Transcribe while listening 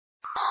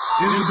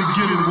In the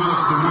beginning was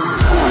the word.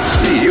 Oh, I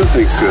see. You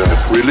think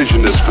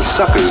religion is for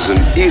suckers and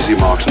easy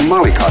marks and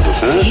mollycoddles,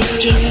 huh?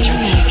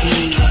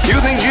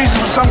 You think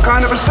Jesus was some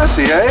kind of a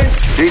sissy, eh?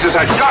 Jesus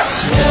had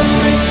guts.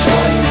 Every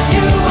choice that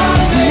you are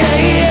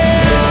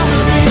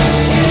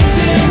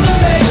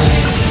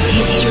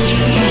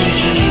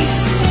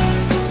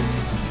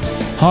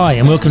making. Hi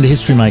and welcome to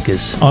History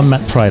Makers. I'm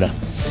Matt Prater.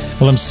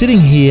 Well, I'm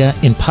sitting here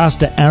in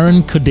Pastor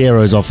Aaron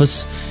Cordero's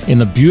office in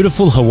the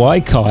beautiful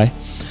Hawaii Kai.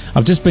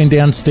 I've just been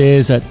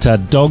downstairs at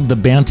Dog the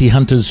Bounty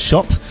Hunter's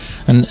shop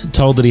and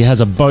told that he has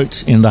a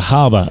boat in the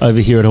harbour over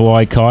here at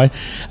Hawaii Kai.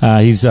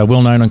 He's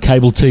well known on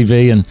cable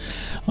TV, and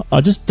I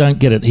just don't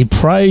get it. He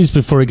prays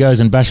before he goes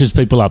and bashes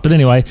people up. But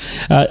anyway,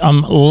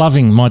 I'm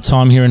loving my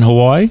time here in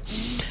Hawaii.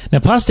 Now,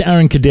 Pastor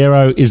Aaron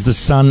Cordero is the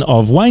son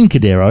of Wayne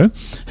Cordero,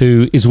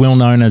 who is well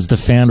known as the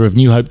founder of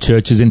New Hope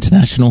Churches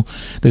International.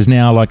 There's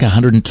now like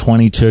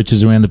 120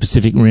 churches around the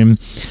Pacific Rim,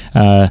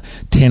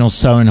 10 or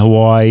so in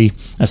Hawaii,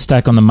 a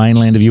stack on the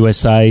mainland of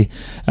USA,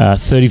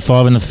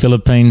 35 in the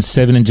Philippines,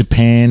 7 in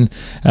Japan,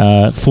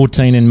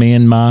 14 in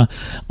Myanmar,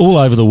 all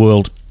over the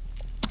world.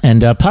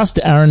 And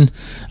Pastor Aaron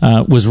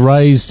was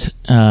raised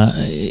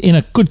in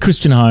a good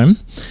Christian home,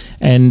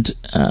 and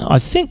I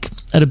think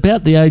at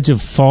about the age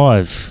of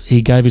 5,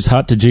 he gave his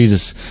heart to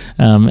Jesus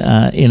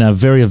in a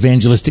very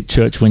evangelistic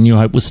church when New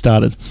Hope was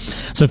started.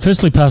 So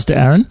firstly, Pastor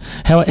Aaron,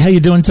 how you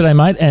doing today,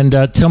 mate? And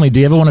tell me, do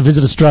you ever want to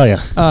visit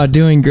Australia?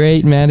 Doing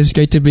great, man. It's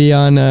great to be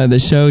on the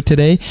show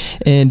today.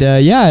 And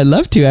yeah, I'd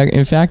love to.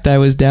 In fact, I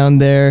was down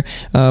there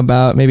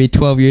about maybe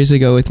 12 years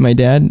ago with my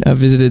dad. I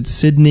visited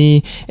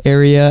Sydney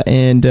area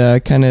and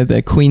kind of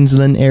the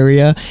Queensland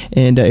area.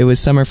 And it was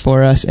summer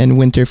for us and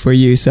winter for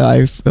you. So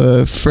I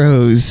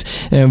froze.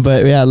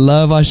 But yeah, I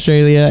love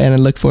Australia, and I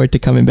look forward to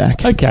coming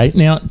back. Okay,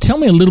 now tell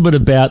me a little bit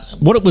about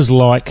what it was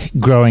like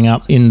growing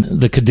up in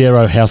the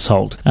Cordero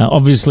household.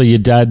 Obviously, your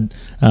dad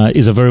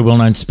is a very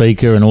well-known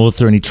speaker and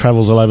author, and he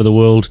travels all over the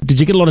world. Did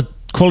you get a lot of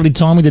quality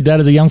time with your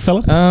dad as a young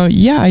fella?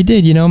 Yeah, I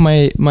did. You know,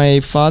 my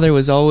father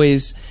was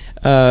always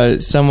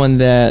someone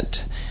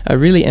that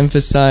really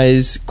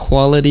emphasized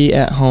quality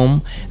at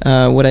home.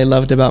 What I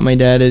loved about my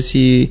dad is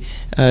he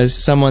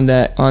someone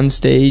that on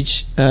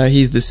stage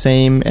he's the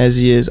same as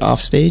he is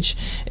off stage,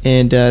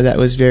 and that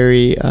was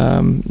very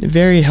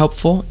very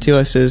helpful to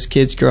us as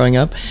kids growing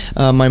up.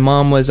 My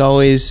mom was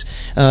always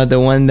the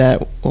one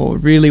that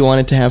really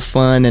wanted to have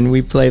fun, and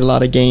we played a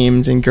lot of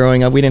games. And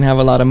growing up, we didn't have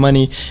a lot of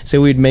money,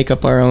 so we'd make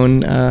up our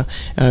own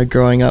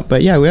growing up.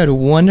 But yeah, we had a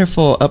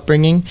wonderful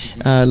upbringing.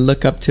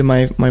 Look up to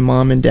my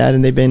mom and dad,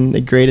 and they've been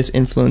the greatest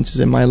influences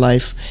in my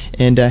life,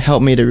 and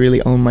helped me to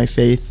really own my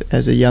faith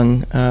as a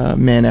young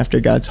man after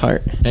God's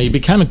heart. Now, you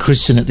became a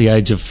Christian at the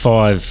age of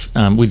 5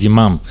 with your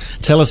mum.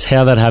 Tell us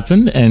how that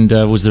happened, and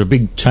was there a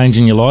big change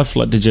in your life?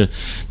 Like, did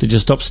you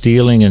stop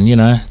stealing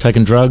and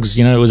taking drugs?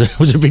 Was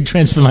it a big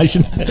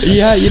transformation?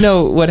 Yeah,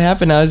 what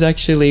happened?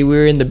 We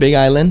were in the Big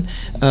Island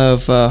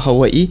of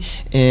Hawaii,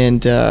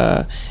 and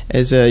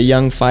as a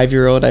young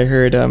 5-year-old, I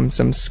heard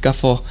some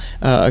scuffle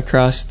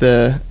across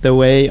the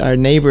way, our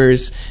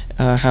neighbor's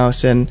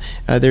house, and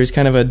there was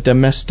kind of a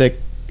domestic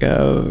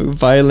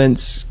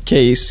violence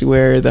case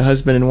where the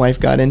husband and wife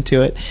got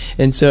into it,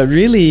 and so it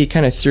really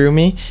kind of threw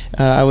me.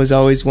 I was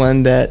always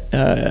one that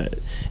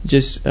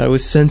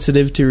was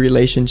sensitive to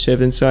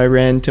relationship, and so I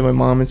ran to my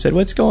mom and said,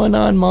 "What's going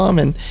on, Mom?"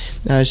 And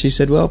she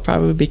said, "Well,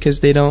 probably because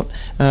they don't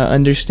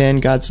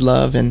understand God's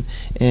love and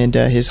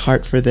His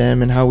heart for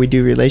them and how we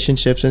do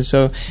relationships." And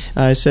so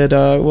I said,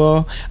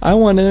 "Well, I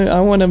want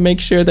to make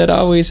sure that I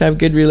always have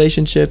good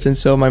relationships." And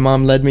so my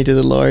mom led me to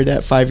the Lord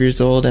at 5 years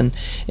old, and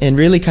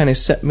really kind of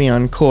set me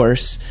on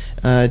course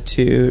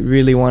to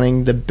really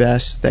wanting the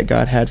best that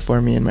God had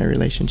for me in my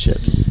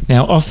relationships.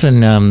 Now,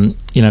 often,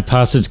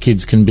 pastors'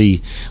 kids can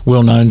be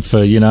well known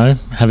for,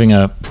 having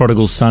a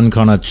prodigal son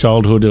kind of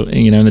childhood,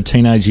 in the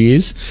teenage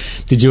years.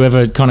 Did you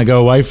ever kind of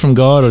go away from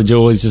God, or did you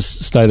always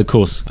just stay the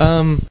course?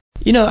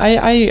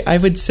 I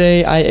would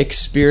say I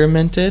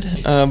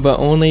experimented, but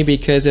only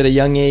because at a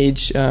young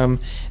age,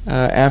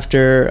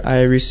 after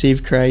I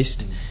received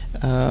Christ,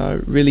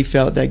 really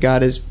felt that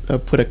God has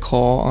put a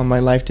call on my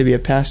life to be a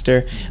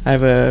pastor. I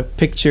have a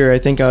picture. I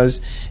think I was,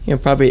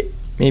 probably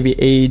maybe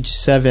age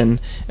 7,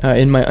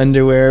 in my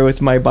underwear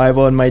with my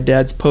Bible and my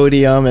dad's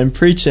podium and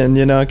preaching,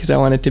 because I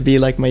wanted to be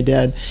like my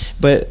dad.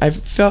 But I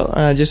felt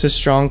just a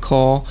strong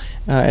call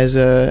as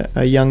a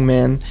young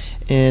man,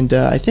 and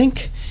I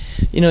think,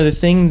 the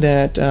thing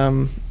that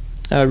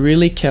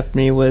really kept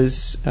me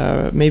was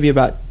maybe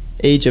about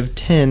age of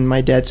 10, my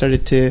dad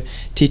started to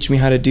teach me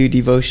how to do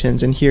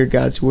devotions and hear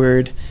God's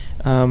word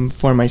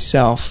for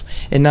myself,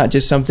 and not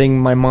just something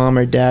my mom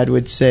or dad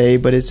would say,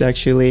 but it's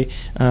actually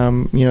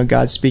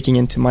God speaking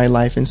into my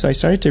life. And so I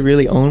started to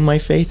really own my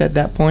faith at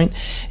that point.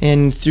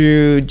 And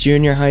through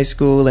junior high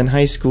school and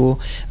high school,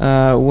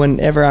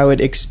 whenever I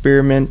would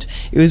experiment,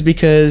 it was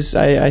because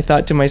I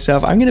thought to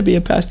myself, I'm going to be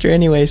a pastor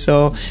anyway,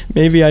 so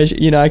maybe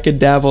I could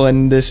dabble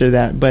in this or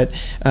that. But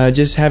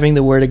just having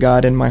the Word of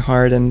God in my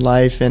heart and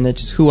life, and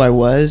it's who I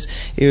was,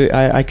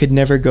 I could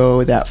never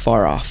go that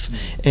far off.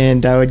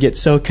 And I would get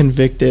so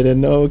convicted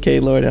and okay,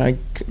 Lord, and I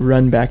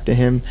run back to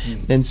Him.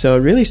 And so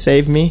it really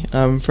saved me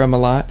from a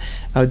lot.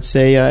 I would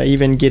say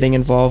even getting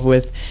involved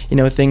with,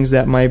 things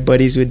that my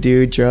buddies would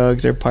do,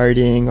 drugs or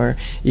partying, or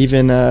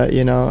even,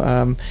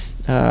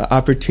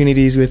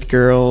 opportunities with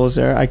girls,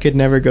 or I could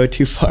never go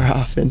too far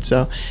off. And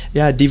so,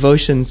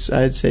 devotions,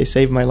 I'd say,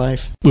 saved my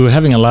life. We were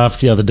having a laugh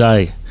the other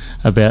day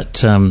about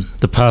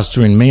the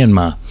pastor in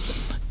Myanmar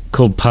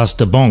called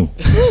Pastor Bong.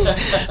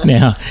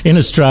 Now, in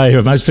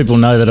Australia, most people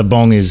know that a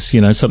bong is,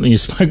 something you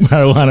smoke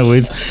marijuana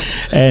with.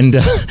 And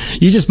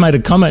you just made a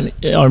comment.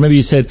 I remember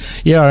you said,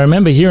 I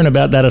remember hearing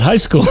about that at high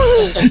school.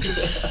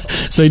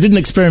 So you didn't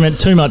experiment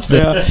too much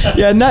there.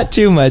 Yeah, not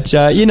too much.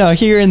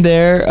 Here and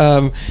there,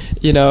 and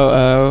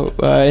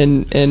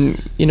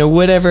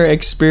whatever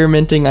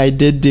experimenting I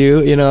did do,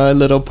 a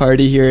little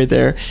party here or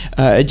there.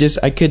 I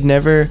could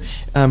never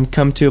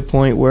come to a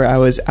point where I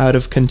was out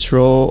of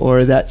control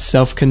or that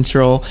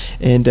self-control.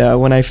 And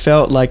when I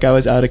felt like I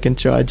was out of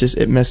control,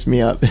 it messed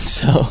me up. And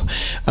so,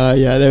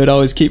 they would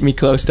always keep me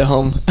close to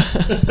home.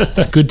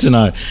 It's good to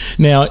know.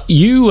 Now,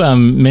 you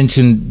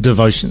mentioned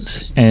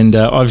devotions, and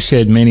I've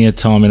shared many a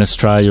time in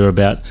Australia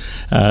about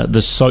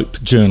the SOAP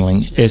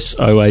journaling,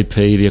 SOAP,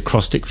 the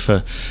acrostic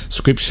for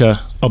Scripture,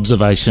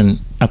 Observation,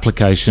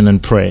 Application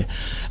and Prayer.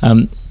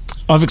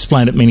 I've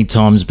explained it many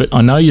times, but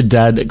I know your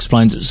dad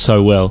explains it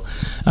so well.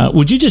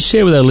 Would you just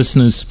share with our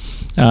listeners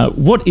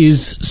what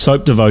is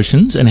SOAP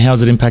Devotions and how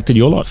has it impacted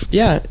your life?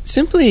 Yeah,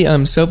 simply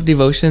SOAP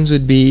Devotions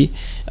would be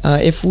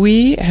if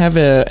we have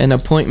an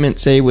appointment,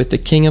 say, with the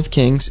King of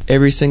Kings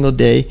every single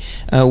day,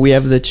 we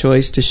have the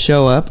choice to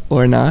show up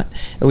or not.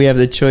 We have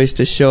the choice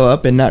to show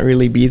up and not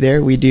really be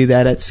there. We do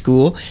that at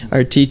school.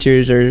 Our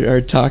teachers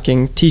are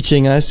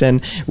teaching us,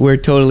 and we're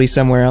totally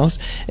somewhere else.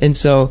 And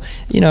so,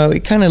 we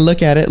kind of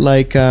look at it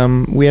like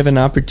we have an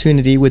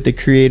opportunity with the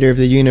Creator of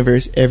the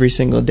universe every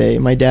single day.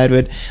 My dad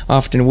would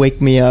often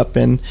wake me up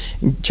and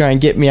try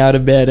and get me out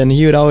of bed, and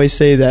he would always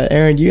say that,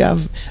 Aaron, you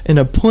have an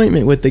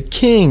appointment with the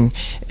King,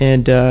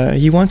 and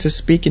He wants to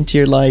speak into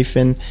your life,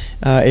 and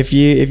if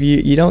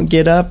you don't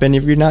get up, and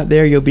if you're not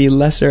there, you'll be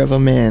lesser of a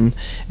man.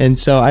 And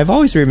so I've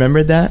always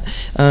remembered that.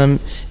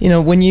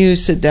 When you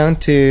sit down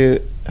to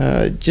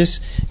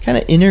just kind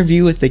of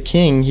interview with the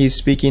King, He's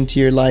speaking to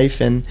your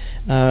life, and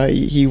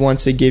He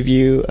wants to give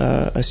you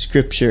a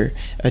scripture,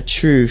 a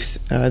truth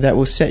that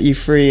will set you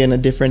free in a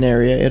different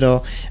area.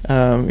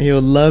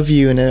 He'll love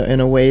you in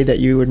a way that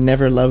you would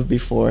never love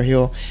before.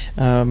 He'll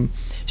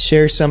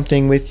share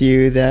something with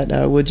you that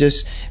will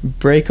just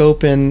break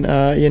open,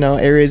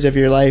 areas of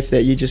your life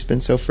that you've just been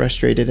so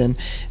frustrated in.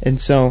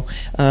 And so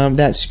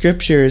that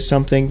scripture is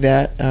something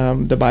that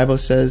the Bible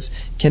says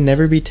can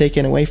never be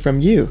taken away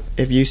from you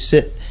if you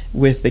sit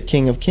with the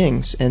King of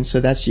Kings, and so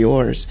that's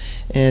yours.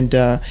 And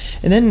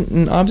then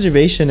an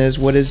observation is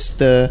what is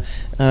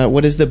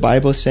the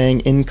Bible saying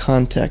in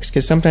context?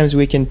 Because sometimes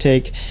we can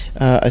take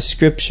a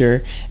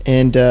scripture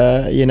and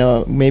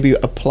maybe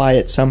apply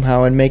it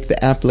somehow and make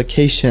the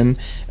application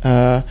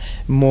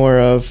more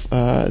of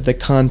the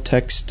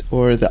context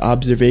or the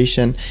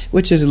observation,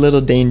 which is a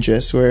little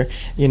dangerous. Where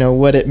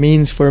what it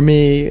means for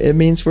me, it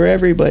means for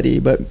everybody,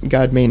 but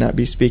God may not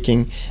be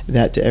speaking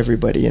that to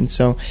everybody. And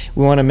so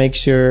we want to make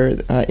sure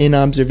in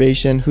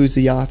observation, who's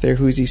the author,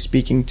 who's he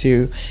speaking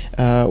to,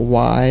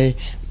 why,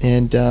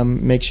 and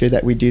make sure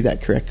that we do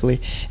that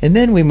correctly. And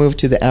then we move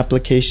to the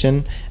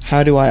application.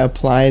 How do I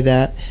apply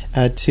that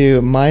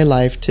to my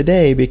life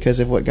today because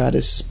of what God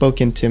has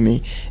spoken to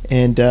me?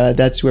 And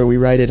that's where we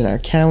write it in our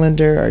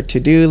calendar, our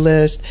to-do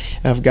list.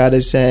 If God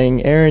is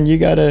saying, Aaron, you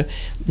got to,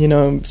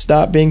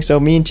 stop being so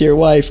mean to your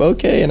wife.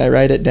 Okay, and I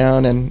write it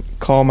down and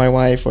call my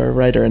wife or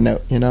write her a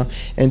note,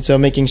 And so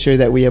making sure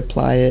that we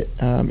apply it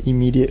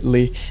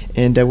immediately.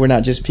 And we're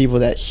not just people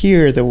that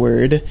hear the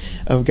word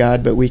of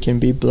God, but we can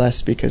be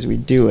blessed because we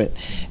do it.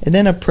 And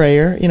then a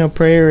prayer.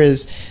 Prayer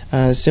is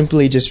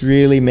simply just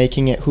really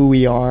making it who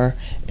we are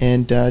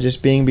and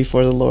just being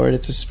before the Lord.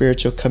 It's a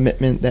spiritual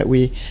commitment that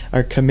we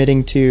are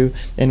committing to,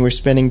 and we're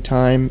spending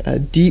time,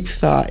 deep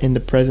thought in the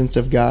presence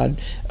of God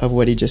of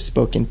what He just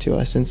spoken to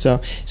us. And so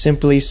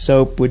simply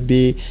SOAP would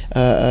be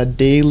a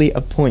daily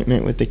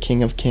appointment with the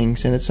King of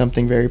Kings, and it's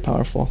something very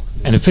powerful.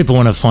 And if people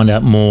want to find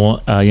out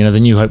more, the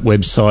New Hope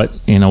website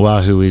in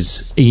Oahu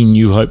is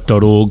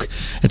enewhope.org.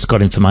 It's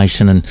got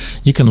information, and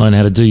you can learn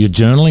how to do your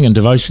journaling and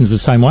devotions the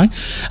same way.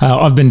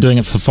 I've been doing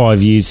it for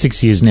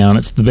 6 years now, and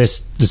it's the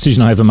best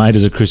decision I ever made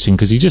as a Christian,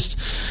 because you just,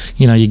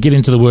 you get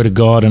into the Word of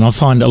God, and I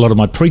find a lot of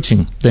my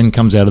preaching then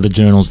comes out of the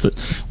journals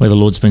where the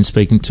Lord's been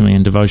speaking to me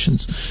in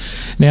devotions.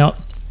 Now,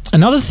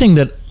 another thing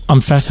that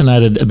I'm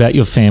fascinated about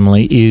your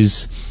family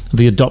is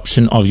the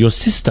adoption of your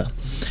sister.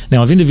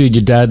 Now, I've interviewed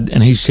your dad,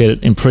 and he's shared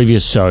it in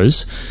previous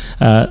shows.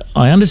 I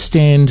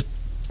understand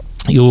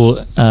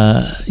your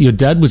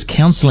dad was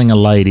counselling a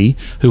lady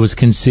who was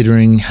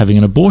considering having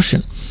an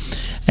abortion.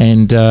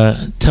 And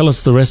tell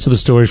us the rest of the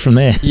story from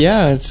there.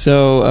 Yeah,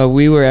 so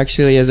we were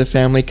actually, as a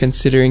family,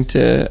 considering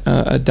to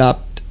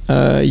adopt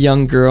a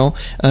young girl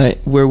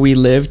where we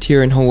lived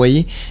here in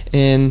Hawaii.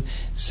 And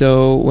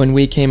So when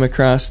we came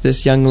across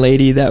this young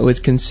lady that was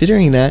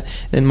considering that,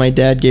 then my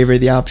dad gave her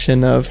the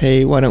option of,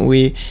 hey, why don't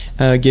we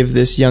give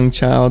this young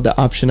child the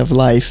option of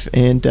life?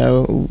 And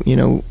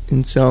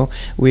and so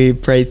we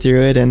prayed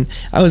through it. And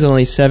I was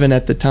only 7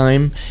 at the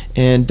time,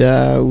 and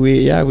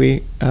we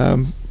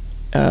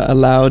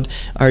allowed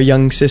my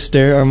young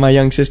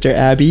sister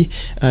Abby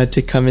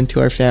to come into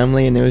our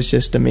family, and it was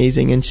just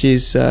amazing. And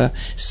she's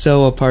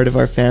so a part of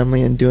our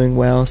family and doing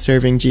well,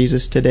 serving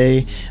Jesus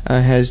today.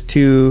 Has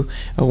 2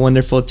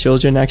 wonderful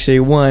children, actually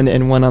 1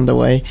 and 1 on the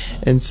way,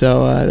 and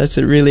so that's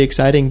really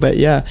exciting. But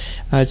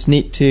it's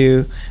neat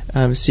to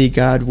see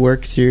God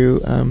work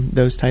through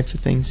those types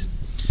of things.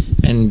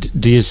 And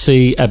do you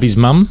see Abby's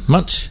mum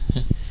much?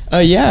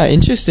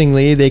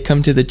 Interestingly, they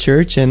come to the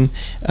church, and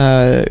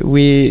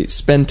we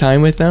spend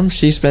time with them.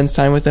 She spends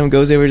time with them,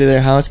 goes over to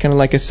their house, kind of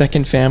like a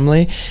second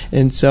family.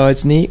 And so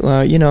it's neat.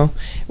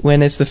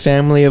 When it's the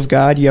family of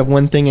God, you have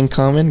one thing in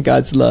common,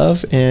 God's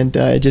love, and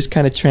it just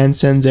kind of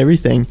transcends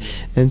everything.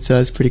 And so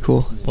it's pretty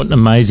cool. What an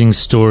amazing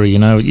story.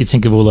 You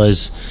think of all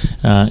those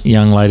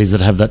young ladies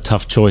that have that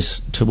tough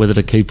choice to whether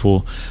to keep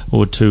or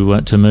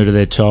to murder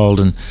their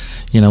child, and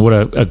what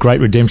a great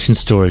redemption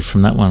story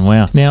from that one.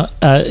 Wow. Now,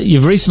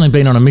 you've recently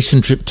been on a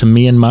mission trip to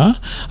Myanmar,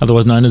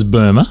 otherwise known as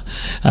Burma.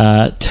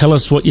 Tell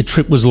us what your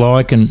trip was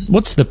like, and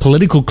what's the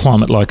political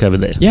climate like over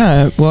there?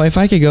 Yeah, well, if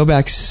I could go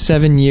back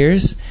 7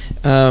 years,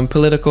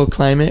 political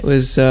climate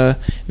was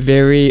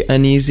very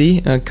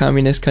uneasy. A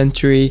communist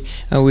country,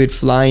 we'd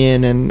fly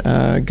in,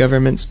 and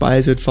government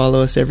spies would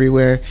follow us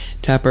everywhere,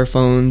 tap our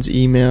phones,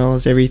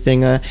 emails,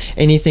 everything.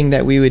 Anything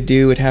that we would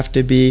do would have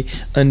to be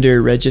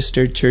under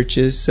registered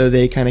churches, so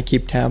they kind of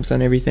keep tabs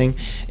on everything.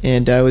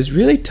 And it was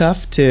really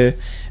tough to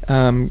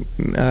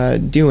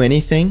do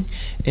anything.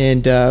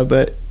 And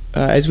but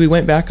as we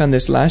went back on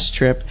this last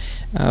trip,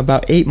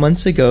 about 8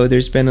 months ago,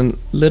 there's been a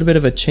little bit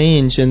of a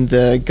change in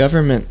the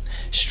government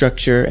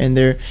structure, and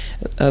they're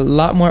a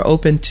lot more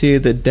open to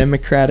the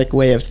democratic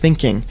way of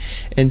thinking,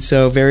 and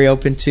so very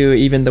open to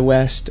even the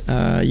West,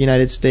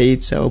 United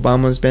States.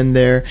 Obama's been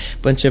there,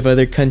 a bunch of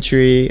other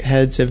country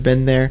heads have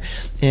been there,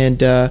 and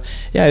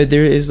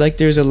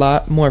there's a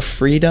lot more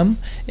freedom,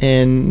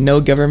 and no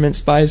government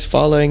spies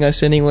following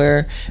us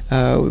anywhere.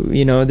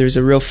 There's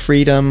a real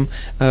freedom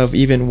of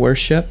even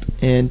worship,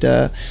 and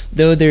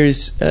though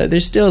there's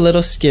still a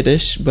little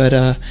skittish,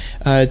 but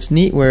it's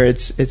neat where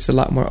it's a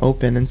lot more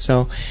open. And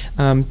so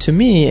to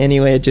me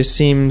anyway, it just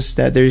seems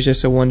that there's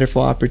just a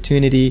wonderful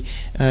opportunity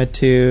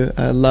to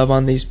love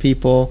on these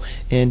people,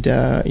 and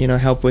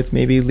help with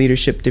maybe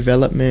leadership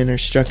development or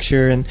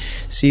structure, and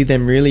see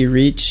them really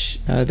reach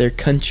their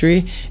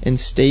country and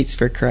states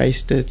for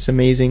Christ. It's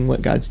amazing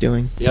what God's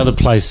doing. The other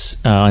place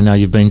I know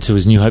you've been to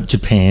is New Hope,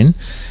 Japan,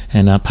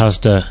 and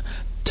Pastor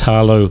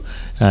Talo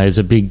is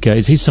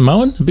is he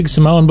Samoan? A big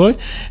Samoan boy?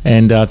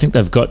 And I think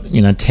they've got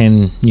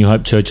 10 New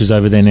Hope churches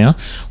over there now.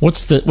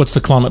 What's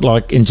the climate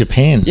like in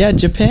Japan? Yeah,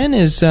 Japan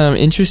is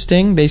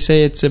interesting. They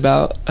say it's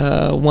about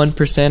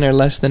 1% or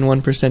less than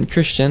 1%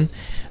 Christian,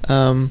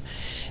 and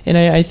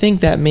I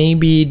think that may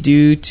be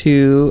due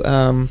to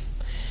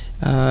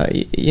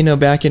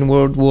back in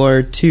World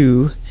War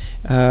II,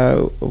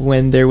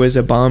 when there was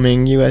a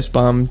bombing, U.S.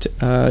 bombed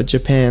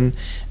Japan.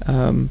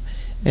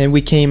 And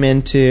we came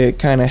in to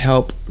kind of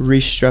help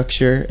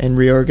restructure and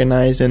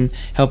reorganize and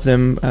help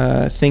them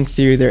think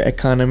through their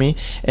economy.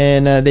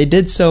 And they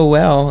did so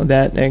well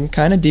that and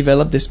kind of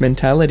developed this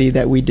mentality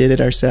that we did it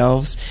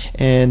ourselves,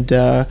 and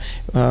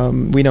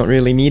we don't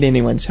really need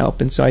anyone's help.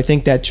 And so I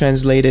think that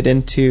translated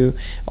into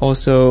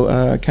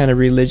also kind of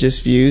religious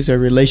views or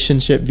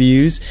relationship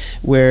views,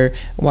 where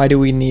why do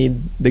we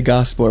need the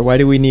gospel, or why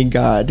do we need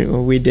God?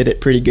 We did it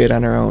pretty good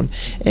on our own.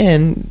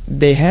 And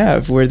they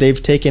have, where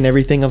they've taken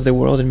everything of the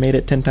world and made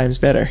it 10 times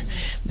better.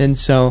 And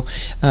so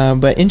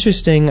but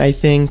interesting, I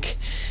think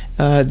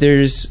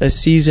there's a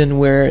season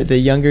where the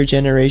younger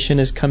generation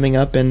is coming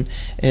up, and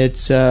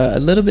it's a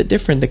little bit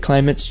different. The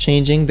climate's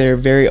changing. They're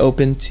very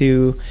open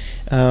to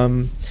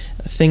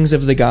things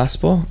of the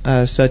gospel,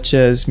 such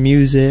as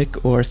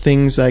music, or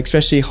things like,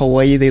 especially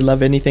Hawaii. They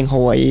love anything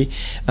Hawaii.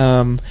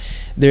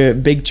 Their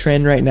big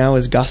trend right now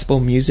is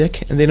gospel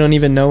music, and they don't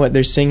even know what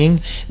they're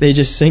singing. They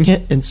just sing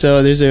it. And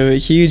so there's a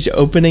huge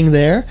opening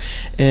there.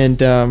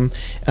 And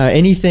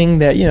anything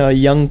that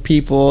young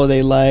people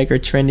they like, or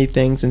trendy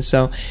things. And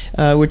so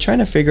we're trying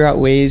to figure out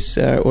ways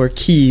or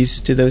keys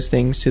to those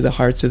things, to the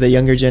hearts of the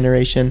younger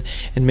generation,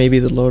 and maybe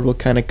the Lord will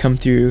kind of come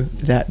through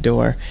that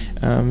door.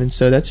 And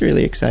so that's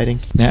really exciting.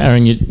 Now,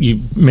 Aaron,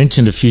 you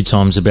mentioned a few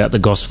times about the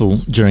gospel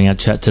during our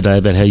chat today,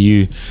 about how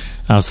you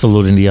asked the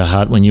Lord into your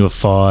heart when you were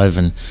 5,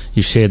 and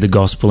you shared the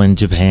gospel in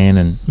Japan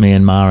and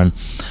Myanmar, and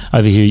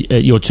over here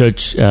at your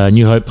church,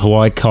 New Hope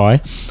Hawaii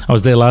Kai. I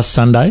was there last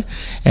Sunday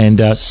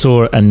and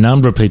saw a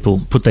number of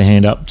people put their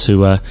hand up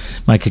to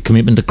make a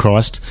commitment to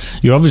Christ.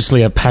 You're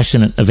obviously a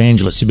passionate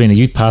evangelist. You've been a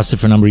youth pastor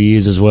for a number of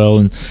years as well.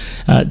 And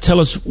tell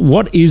us,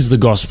 what is the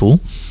gospel,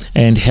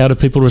 and how do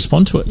people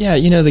respond to it? Yeah,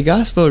 the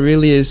gospel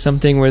really is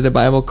something where the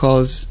Bible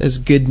calls as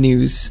good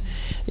news.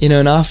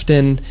 And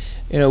often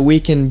we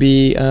can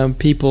be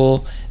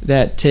people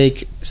that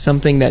take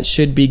something that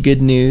should be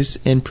good news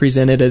and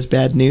present it as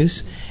bad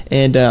news.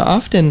 And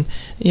often,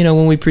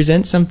 when we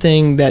present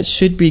something that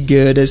should be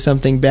good as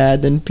something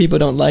bad, then people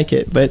don't like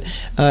it. But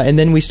and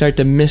then we start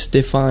to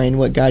misdefine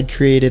what God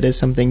created as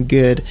something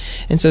good.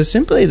 And so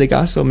simply the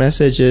gospel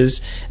message is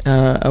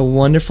a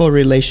wonderful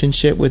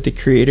relationship with the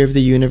creator of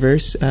the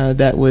universe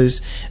that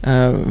was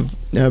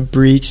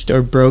breached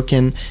or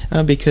broken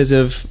because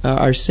of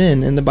our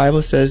sin. And the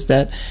Bible says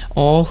that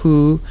all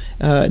who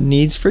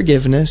needs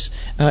forgiveness,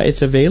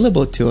 it's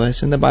available to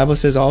us. And the Bible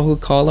says all who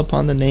call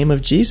upon the name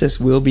of Jesus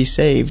will be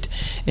saved.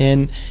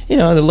 And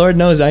the Lord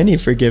knows I need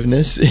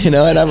forgiveness, and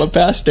I'm a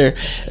pastor.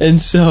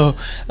 And so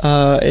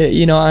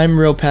I'm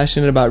real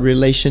passionate about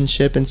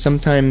relationship, and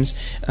sometimes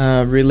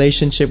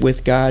relationship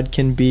with God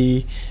can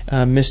be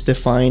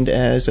misdefined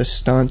as a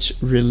staunch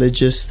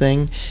religious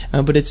thing,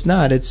 but it's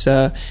not. It's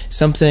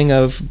something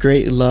of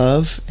great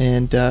love,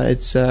 and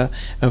it's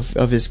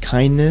of His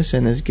kindness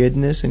and His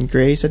goodness and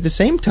grace. At the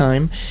same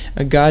time,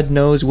 God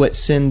knows what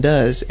sin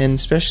does, and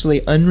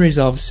especially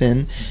unresolved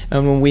sin,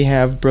 when we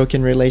have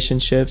broken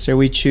relationships or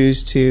we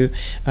choose to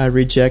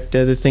reject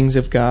the things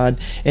of God,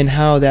 and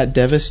how that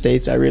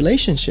devastates our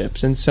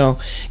relationships. And so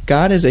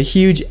God is a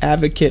huge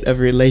advocate of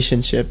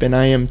relationship, and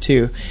I am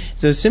too.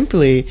 So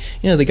simply,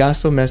 the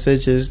gospel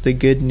message is the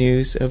good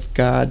news of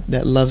God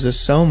that loves us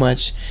so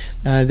much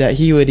that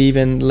He would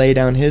even lay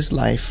down His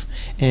life.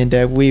 And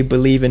if we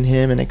believe in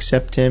Him and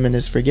accept Him and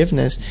His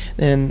forgiveness,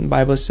 then the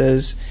Bible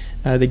says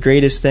the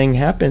greatest thing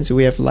happens.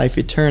 We have life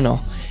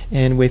eternal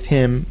and with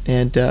Him.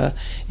 And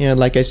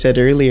like I said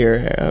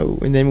earlier,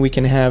 and then we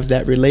can have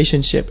that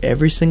relationship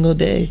every single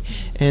day.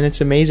 And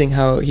it's amazing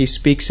how He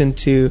speaks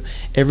into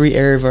every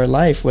area of our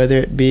life, whether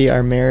it be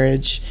our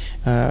marriage,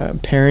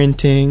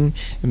 parenting,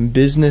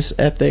 business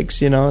ethics.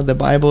 The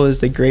Bible is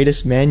the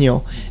greatest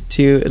manual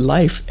to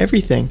life,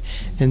 everything.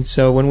 And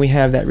so when we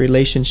have that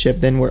relationship,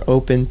 then we're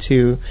open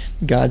to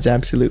God's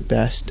absolute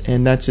best,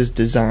 and that's His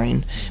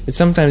design. But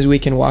sometimes we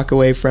can walk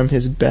away from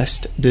His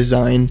best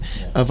design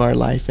of our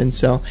life. And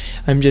so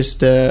I'm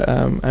just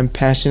I'm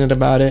passionate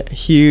about it,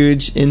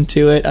 huge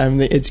into it.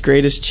 I'm its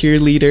greatest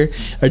cheerleader,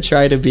 or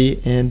try to be,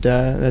 and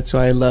that's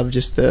why I love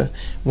just the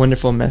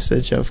wonderful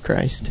message of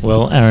Christ.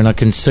 Well, Aaron, I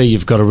can see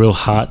you've got a real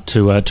heart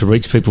to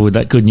reach people with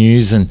that good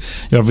news, and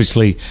you're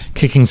obviously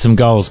kicking some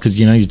goals, because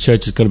your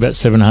church has got about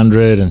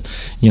 700, and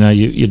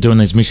you're doing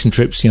these mission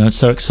trips. It's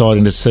so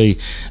exciting to see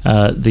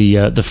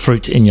the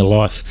fruit in your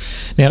life.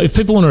 Now, if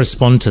people want to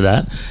respond to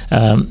that,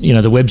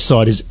 the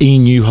website is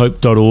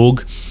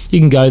enewhope.org. You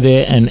can go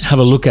there and have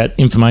a look at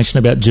information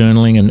about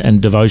journaling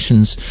and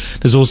devotions.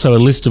 There's also a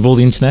list of all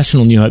the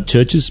international New Hope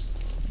churches.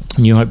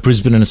 New Hope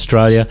Brisbane in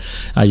Australia.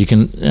 You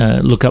can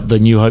look up the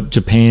New Hope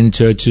Japan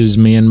churches,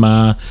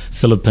 Myanmar,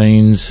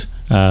 Philippines,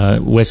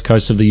 west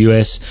coast of the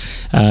US,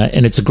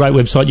 and it's a great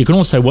website. You can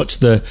also watch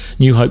the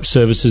New Hope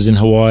services in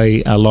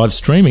Hawaii live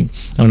streaming.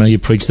 I know you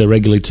preach there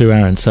regularly too,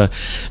 Aaron. So,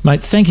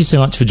 mate, thank you so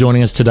much for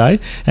joining us today,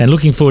 and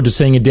looking forward to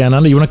seeing you down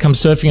under. You want to come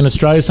surfing in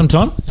Australia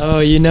sometime? Oh,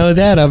 you know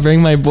that. I'll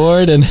bring my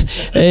board, and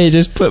hey,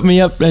 just put me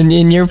up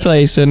in your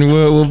place, and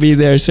we'll be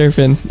there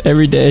surfing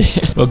every day.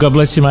 Well, God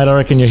bless you, mate. I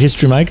reckon you're a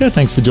history maker.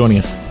 Thanks for joining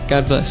us.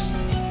 God bless.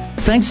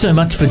 Thanks so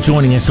much for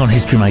joining us on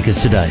History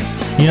Makers today.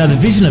 The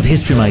vision of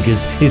History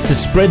Makers is to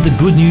spread the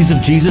good news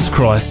of Jesus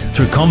Christ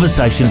through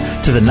conversation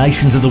to the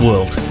nations of the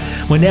world.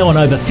 We're now on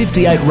over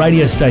 58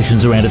 radio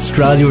stations around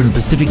Australia and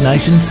Pacific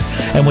nations,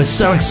 and we're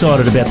so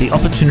excited about the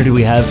opportunity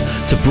we have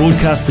to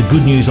broadcast the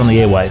good news on the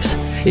airwaves.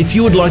 If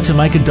you would like to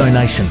make a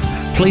donation,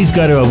 please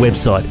go to our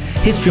website,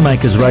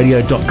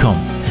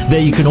 historymakersradio.com. There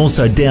you can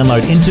also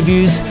download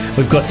interviews.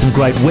 We've got some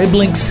great web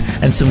links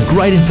and some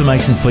great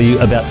information for you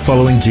about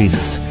following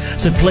Jesus.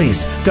 So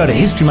please go to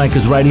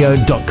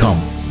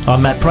historymakersradio.com.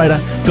 I'm Matt Prater.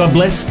 God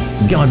bless,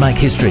 and go and make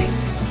history.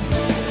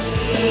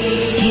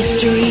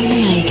 History